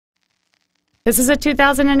This is a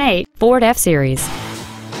 2008 Ford F-Series.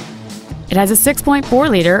 It has a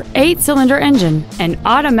 6.4-liter, 8-cylinder engine, an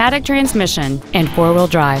automatic transmission, and 4-wheel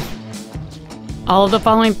drive. All of the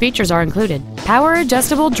following features are included: power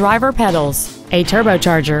adjustable driver pedals, a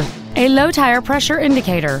turbocharger, a low tire pressure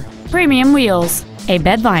indicator, premium wheels, a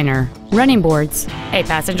bed liner, running boards, a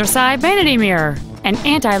passenger side vanity mirror, an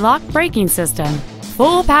anti-lock braking system,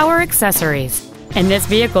 full power accessories, and this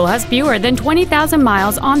vehicle has fewer than 20,000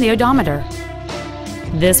 miles on the odometer.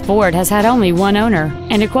 This Ford has had only one owner,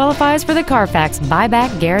 and it qualifies for the Carfax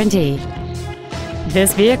buyback guarantee.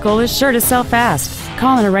 This vehicle is sure to sell fast.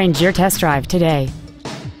 Call and arrange your test drive today.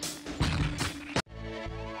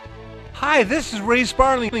 Hi, this is Ray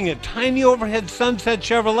Sparling at Tiny Overhead Sunset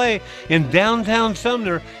Chevrolet in downtown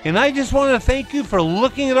Sumner, and I just want to thank you for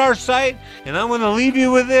looking at our site, and I want to leave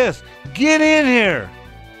you with this: get in here!